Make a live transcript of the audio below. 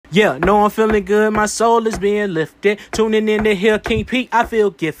Yeah, no, I'm feeling good. My soul is being lifted. Tuning in to hear King P, I feel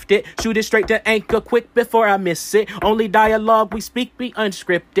gifted. Shoot it straight to anchor quick before I miss it. Only dialogue we speak be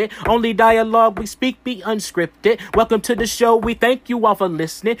unscripted. Only dialogue we speak be unscripted. Welcome to the show. We thank you all for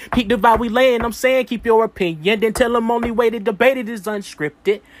listening. Peak the vibe we laying. I'm saying keep your opinion. Then tell them only way to debate it is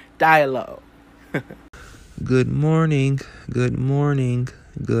unscripted dialogue. Good morning. Good morning.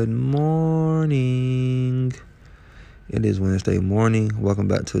 Good morning. It is Wednesday morning. Welcome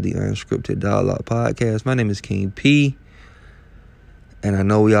back to the Unscripted Dialogue Podcast. My name is King P. And I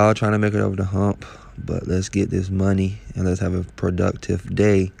know we all trying to make it over the hump, but let's get this money and let's have a productive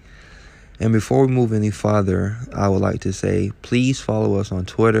day. And before we move any farther, I would like to say, please follow us on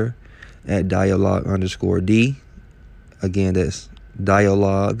Twitter at dialogue_D. Again, that's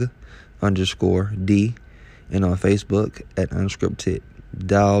dialogue_D. And on Facebook at Unscripted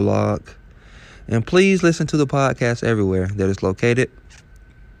Dialogue. And please listen to the podcast everywhere that it's located.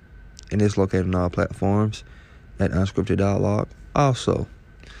 And it's located on all platforms at Unscripted Dialogue also.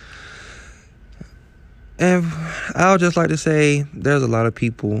 And I would just like to say there's a lot of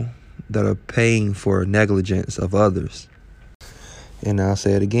people that are paying for negligence of others. And I'll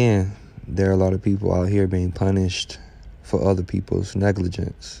say it again. There are a lot of people out here being punished for other people's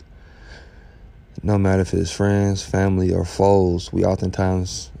negligence. No matter if it's friends, family, or foes, we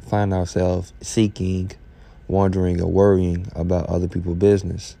oftentimes find ourselves seeking, wondering, or worrying about other people's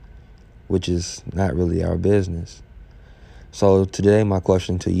business, which is not really our business. So today, my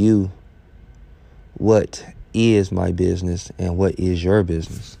question to you, what is my business and what is your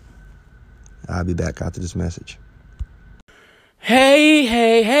business? I'll be back after this message.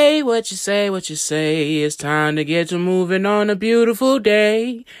 Hey, what you say, it's time to get to moving on a beautiful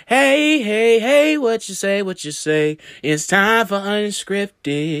day. Hey, what you say, it's time for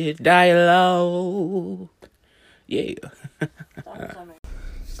unscripted dialogue. Yeah.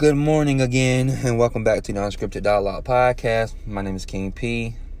 Good morning again, and welcome back to the Unscripted Dialogue Podcast. My name is King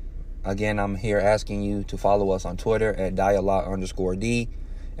P. Again, I'm here asking you to follow us on Twitter at dialogue_D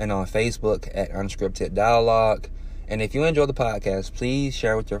and on Facebook at Unscripted Dialogue. And if you enjoy the podcast, please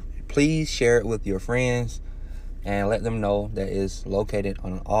share it with your friends and let them know that it's located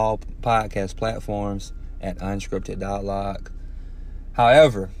on all podcast platforms at Unscripted Dialogue.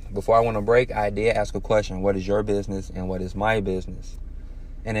 However, before I want to break, I did ask a question. What is your business and what is my business?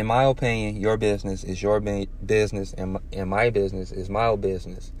 And in my opinion, your business is your business and my business is my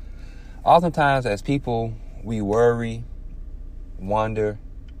business. Oftentimes, as people, we worry, wonder,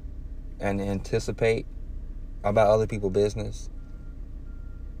 and anticipate about other people's business.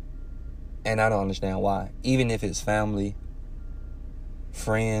 And I don't understand why. Even if it's family,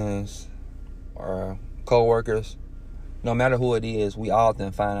 friends, or co-workers, no matter who it is, we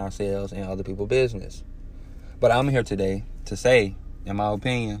often find ourselves in other people's business. But I'm here today to say, in my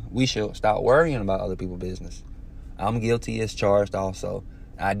opinion, we should stop worrying about other people's business. I'm guilty as charged also.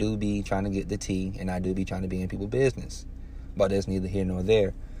 I do be trying to get the tea, and I do be trying to be in people's business. But that's neither here nor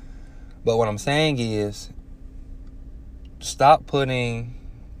there. But what I'm saying is, stop putting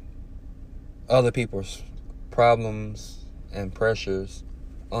other people's problems and pressures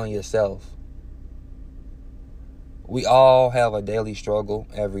on yourself. We all have a daily struggle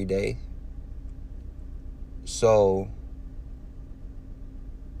every day. So,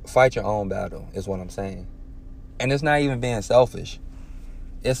 fight your own battle is what I'm saying. And it's not even being selfish.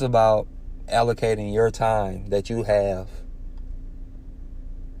 It's about allocating your time that you have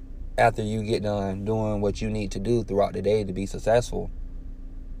after you get done doing what you need to do throughout the day to be successful.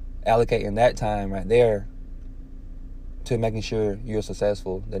 Allocating that time right there to making sure you're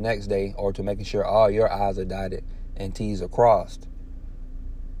successful the next day, or to making sure all your I's are dotted and T's are crossed.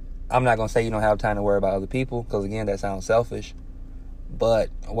 I'm not going to say you don't have time to worry about other people, because again, that sounds selfish. But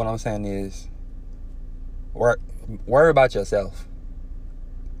what I'm saying is, worry about yourself.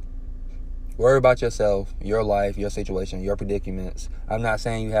 Worry about yourself, your life, your situation, your predicaments. I'm not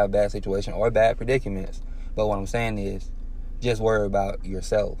saying you have bad situation or bad predicaments, but what I'm saying is, just worry about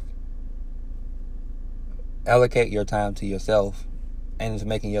yourself. Allocate your time to yourself and to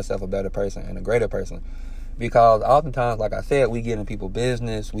making yourself a better person and a greater person. Because oftentimes, like I said, we get in people's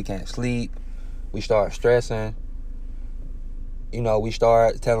business, we can't sleep, we start stressing, we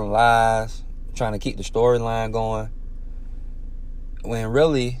start telling lies, trying to keep the storyline going, when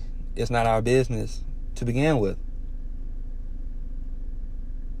really, it's not our business to begin with.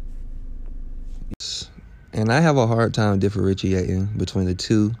 And I have a hard time differentiating between the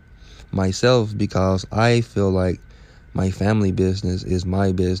two myself, because I feel like my family business is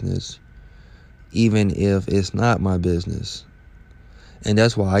my business, even if it's not my business. And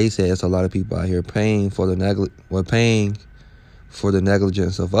that's why I say it's a lot of people out here paying for for the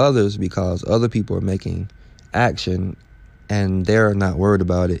negligence of others, because other people are making action and they're not worried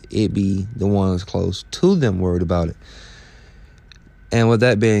about it. It be the ones close to them worried about it. And with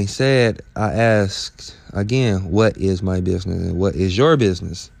that being said, I asked again, what is my business and what is your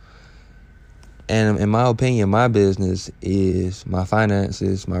business? And in my opinion, my business is my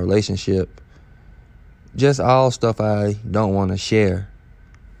finances, my relationship, just all stuff I don't want to share.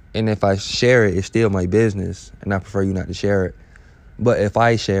 And if I share it, it's still my business, and I prefer you not to share it. But if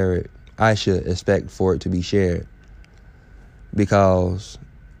I share it, I should expect for it to be shared. Because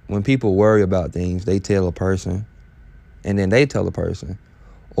when people worry about things, they tell a person, and then they tell a person.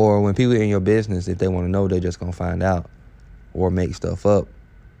 Or when people in your business, if they want to know, they're just going to find out or make stuff up.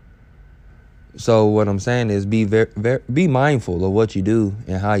 So what I'm saying is be mindful of what you do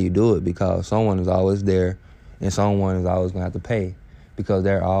and how you do it, because someone is always there and someone is always going to have to pay, because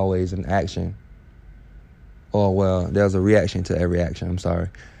they're always in action. Or, well, there's a reaction to every action. I'm sorry.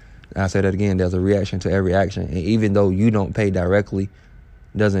 I'll say that again. There's a reaction to every action. And even though you don't pay directly,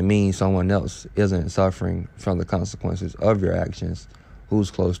 doesn't mean someone else isn't suffering from the consequences of your actions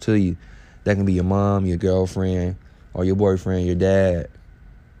who's close to you. That can be your mom, your girlfriend, or your boyfriend, your dad,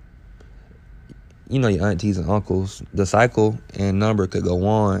 your aunties and uncles. The cycle and number could go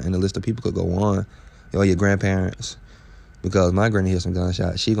on, and the list of people could go on. Or your grandparents. Because my granny hears some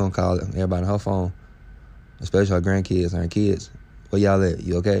gunshots, she gonna call everybody on her phone, especially her grandkids and her kids. Where y'all at?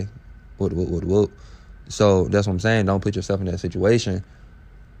 You okay? What? So that's what I'm saying. Don't put yourself in that situation.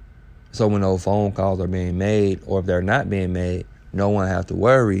 So when those phone calls are being made, or if they're not being made, no one have to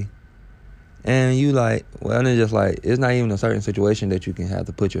worry. And you it's just it's not even a certain situation that you can have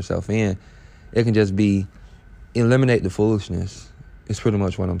to put yourself in. It can just be eliminate the foolishness. It's pretty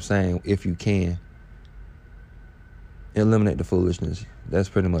much what I'm saying, if you can. Eliminate the foolishness. That's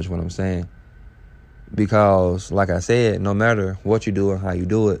pretty much what I'm saying. Because, like I said, no matter what you do or how you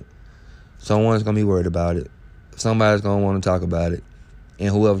do it, someone's going to be worried about it. Somebody's going to want to talk about it. And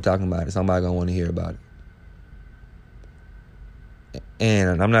whoever's talking about it, somebody's going to want to hear about it.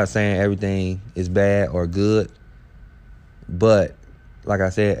 And I'm not saying everything is bad or good, but like I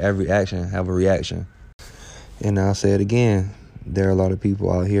said, every action have a reaction. And I'll say it again. There are a lot of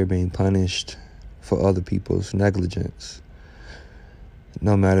people out here being punished for other people's negligence.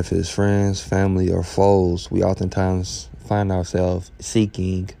 No matter if it's friends, family, or foes, we oftentimes find ourselves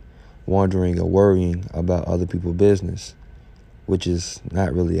seeking, wondering, or worrying about other people's business, which is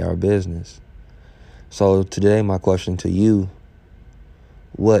not really our business. So today, my question to you,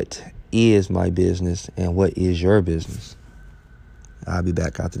 what is my business and what is your business? I'll be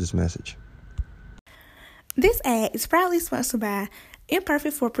back after this message. This ad is proudly sponsored by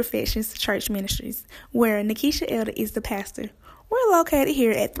Imperfect for Perfections Church Ministries, where Nikisha Elder is the pastor. We're located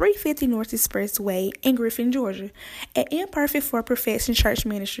here at 350 North Expressway in Griffin, Georgia. At Imperfect for Perfection Church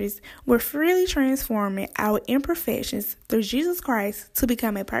Ministries, we're freely transforming our imperfections through Jesus Christ to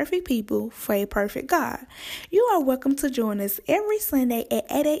become a perfect people for a perfect God. You are welcome to join us every Sunday at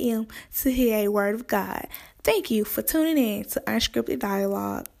 8 a.m. to hear a word of God. Thank you for tuning in to Unscripted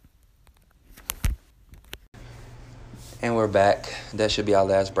Dialogue. And we're back. That should be our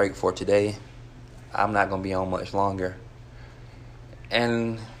last break for today. I'm not going to be on much longer.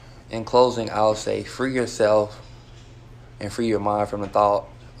 And in closing, I'll say free yourself and free your mind from the thought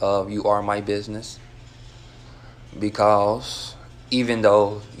of you are my business. Because even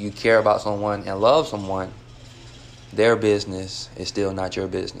though you care about someone and love someone, their business is still not your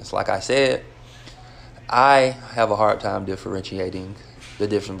business. Like I said, I have a hard time differentiating the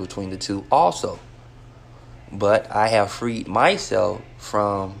difference between the two also. But I have freed myself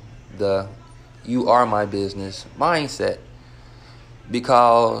from the you are my business mindset,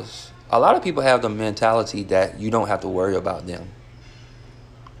 because a lot of people have the mentality that you don't have to worry about them.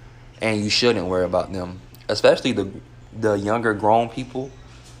 And you shouldn't worry about them. Especially the younger grown people.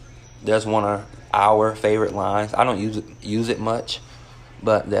 That's one of our favorite lines. I don't use it much,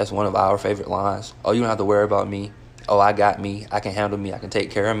 but that's one of our favorite lines. Oh, you don't have to worry about me. Oh, I got me. I can handle me. I can take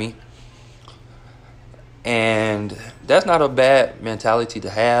care of me. And that's not a bad mentality to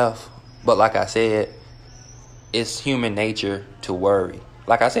have. But like I said, it's human nature to worry.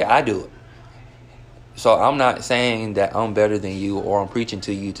 Like I said, I do it. So I'm not saying that I'm better than you or I'm preaching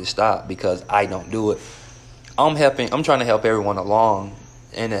to you to stop because I don't do it. I'm trying to help everyone along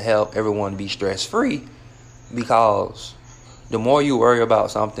and to help everyone be stress-free, because the more you worry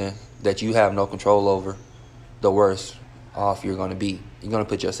about something that you have no control over, the worse off you're going to be. You're going to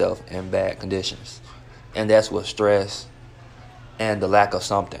put yourself in bad conditions. And that's what stress and the lack of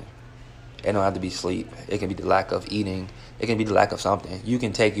something. It don't have to be sleep. It can be the lack of eating. It can be the lack of something. You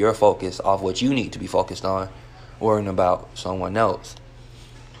can take your focus off what you need to be focused on worrying about someone else.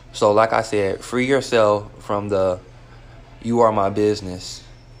 So like I said, free yourself from the "you are my business"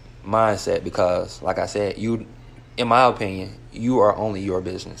 mindset, because like I said, you, in my opinion, you are only your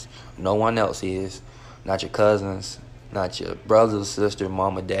business. No one else is. Not your cousins, not your brothers, sisters,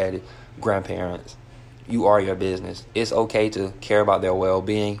 mama, daddy, grandparents. You are your business. It's okay to care about their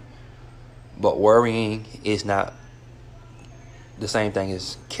well-being, but worrying is not the same thing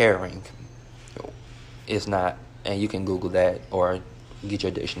as caring. It's not, and you can Google that or get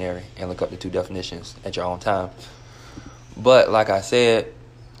your dictionary and look up the two definitions at your own time. But like I said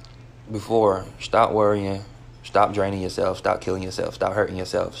before, stop worrying, stop draining yourself, stop killing yourself, stop hurting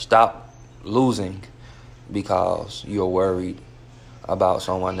yourself, stop losing because you're worried about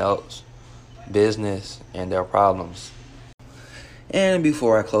someone else's business and their problems. And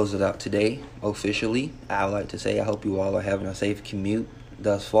before I close it out today, officially, I would like to say I hope you all are having a safe commute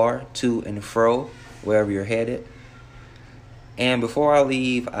thus far, to and fro, wherever you're headed. And before I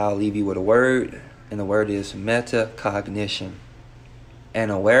leave, I'll leave you with a word, and the word is metacognition. An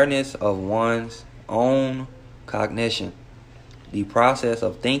awareness of one's own cognition. The process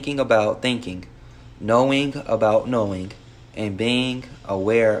of thinking about thinking, knowing about knowing, and being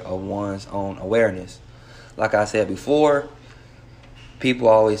aware of one's own awareness. Like I said before, people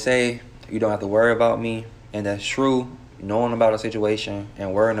always say, you don't have to worry about me, and that's true. Knowing about a situation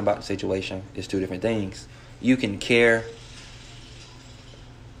and worrying about the situation is two different things. You can care,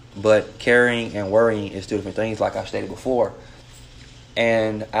 but caring and worrying is two different things, like I stated before.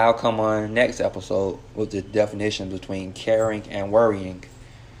 And I'll come on next episode with the definition between caring and worrying.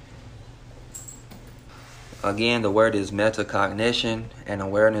 Again, the word is metacognition, an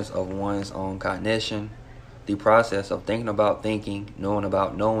awareness of one's own cognition. The process of thinking about thinking, knowing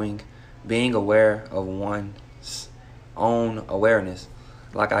about knowing, being aware of one's own awareness.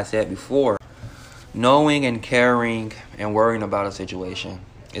 Like I said before, knowing and caring and worrying about a situation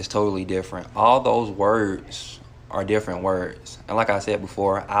is totally different. All those words are different words. And like I said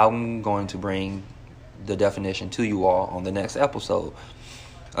before, I'm going to bring the definition to you all on the next episode.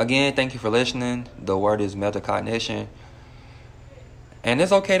 Again, thank you for listening. The word is metacognition. And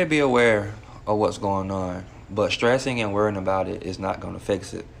it's okay to be aware of what's going on, but stressing and worrying about it is not going to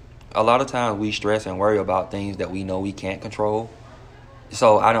fix it. A lot of times we stress and worry about things that we know we can't control.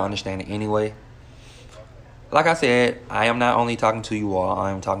 So I don't understand it anyway. Like I said, I am not only talking to you all,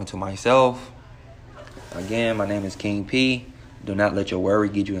 I am talking to myself. Again, my name is King P. Do not let your worry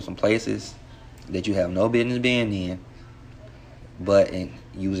get you in some places that you have no business being in. But in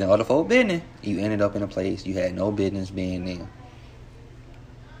using other folks' business, you ended up in a place you had no business being in.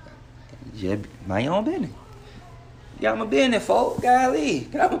 Just mind your own business. Got my business, folks. Golly,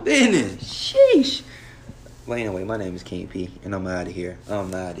 got my business. Sheesh. Well, anyway, my name is King P, and I'm out of here.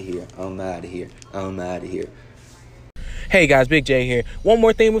 I'm out of here. I'm out of here. I'm out of here. Hey guys, Big J here. One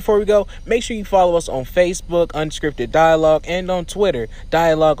more thing before we go. Make sure you follow us on Facebook, Unscripted Dialogue, and on Twitter,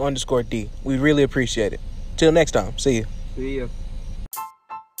 Dialogue_D. We really appreciate it. Till next time. See you. See ya.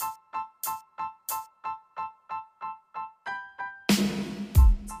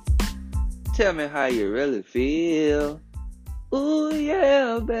 Tell me how you really feel. Ooh,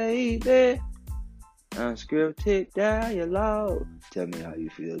 yeah, baby. Unscripted dialogue. Tell me how you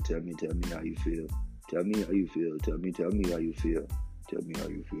feel. Tell me how you feel. Tell me how you feel. Tell me how you feel. Tell me how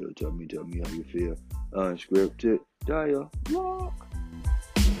you feel. Tell me how you feel. Unscripted dialogue.